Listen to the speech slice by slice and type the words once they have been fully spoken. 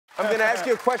I'm going to ask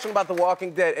you a question about The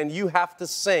Walking Dead, and you have to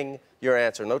sing your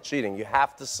answer. No cheating. You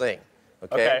have to sing.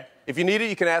 Okay? If you need it,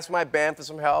 you can ask my band for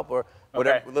some help or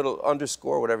whatever, little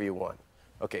underscore, whatever you want.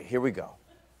 Okay, here we go.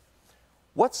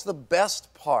 What's the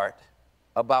best part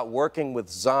about working with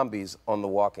zombies on The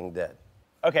Walking Dead?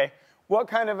 Okay. What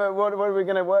kind of what are we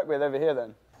going to work with over here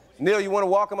then? Neil, you want to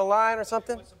walk him a line or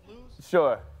something? Some blues?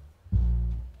 Sure.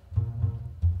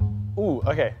 Ooh,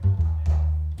 okay.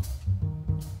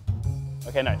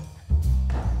 Okay, nice.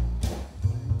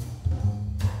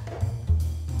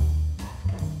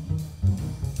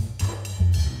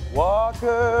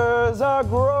 Walkers are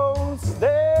gross,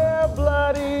 they're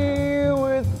bloody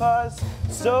with pus.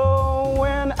 So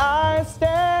when I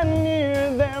stand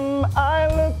near them, I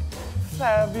look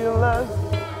fabulous.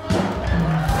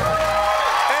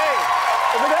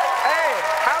 Hey,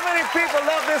 how many people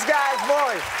love this guy's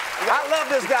voice? I love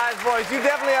this guy's voice. You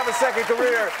definitely have a second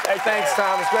career. Hey, thanks,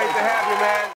 Tom. It's great to have you, man.